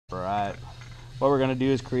Alright, what we're going to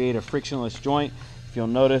do is create a frictionless joint. If you'll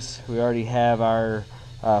notice, we already have our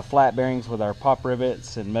flat bearings with our pop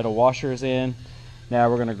rivets and metal washers in. Now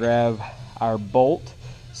we're going to grab our bolt.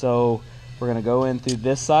 So we're going to go in through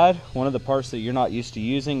this side. One of the parts that you're not used to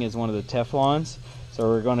using is one of the Teflons. So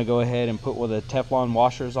we're going to go ahead and put one of the Teflon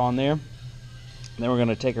washers on there. Then we're going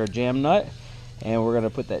to take our jam nut and we're going to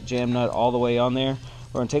put that jam nut all the way on there.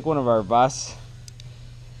 We're going to take one of our vise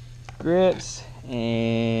grips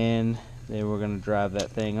and then we're going to drive that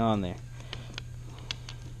thing on there.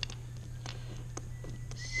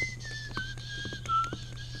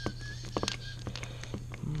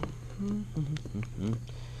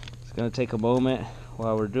 It's going to take a moment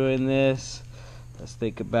while we're doing this. Let's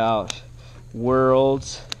think about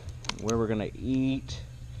worlds, where we're going to eat,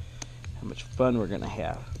 how much fun we're going to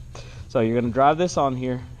have. So you're going to drive this on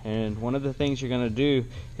here, and one of the things you're going to do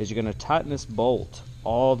is you're going to tighten this bolt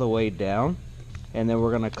all the way down, and then we're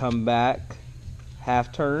going to come back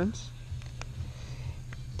half turns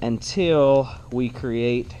until we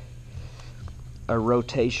create a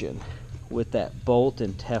rotation with that bolt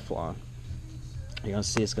and Teflon. You're going to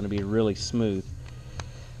see it's going to be really smooth.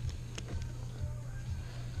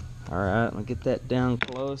 Alright, I'll get that down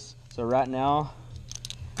close. So right now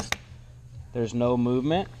there's no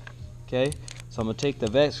movement. Okay, so I'm going to take the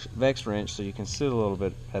VEX wrench so you can see it a little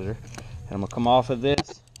bit better, and I'm going to come off of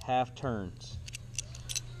this half turns.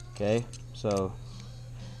 Okay, so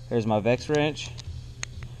here's my VEX wrench,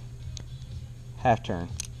 half turn.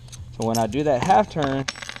 So when I do that half turn,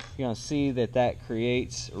 you're going to see that that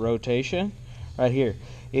creates rotation right here.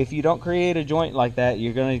 If you don't create a joint like that,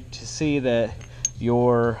 you're going to see that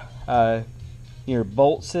your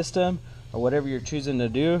bolt system or whatever you're choosing to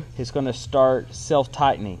do is going to start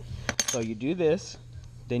self-tightening. So you do this,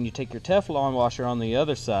 then you take your Teflon washer on the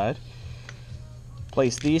other side,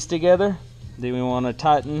 place these together, then we want to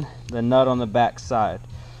tighten the nut on the back side.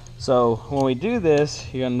 So when we do this,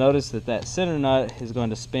 you're going to notice that that center nut is going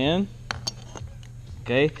to spin,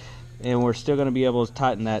 okay, and we're still going to be able to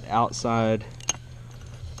tighten that outside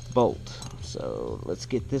bolt. So let's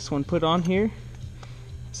get this one put on here,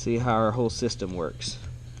 see how our whole system works.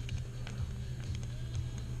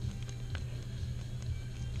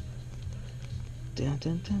 Dun,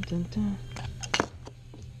 dun, dun, dun, dun.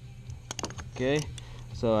 Okay,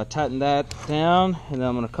 so I tighten that down, and then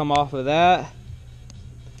I'm going to come off of that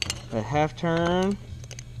at half turn.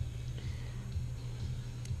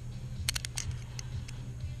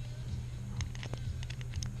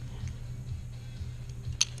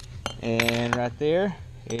 And right there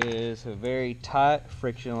is a very tight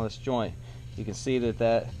frictionless joint. You can see that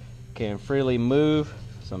that can freely move,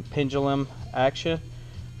 some pendulum action,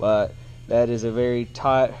 but that is a very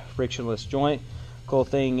tight frictionless joint. Cool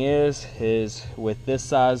thing is with this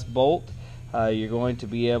size bolt, you're going to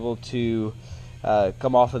be able to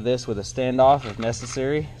come off of this with a standoff if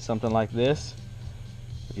necessary, something like this.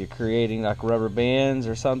 If you're creating like rubber bands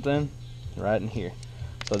or something, right in here.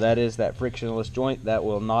 So that is that frictionless joint that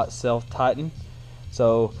will not self-tighten.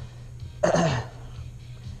 So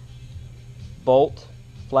bolt,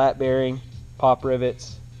 flat bearing, pop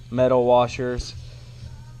rivets, metal washers,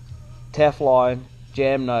 Teflon,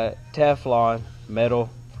 jam nut, Teflon, metal,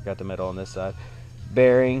 forgot the metal on this side,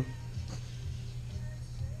 bearing,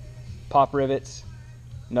 pop rivets,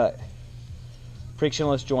 nut.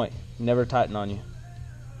 Frictionless joint, never tighten on you.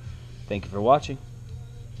 Thank you for watching.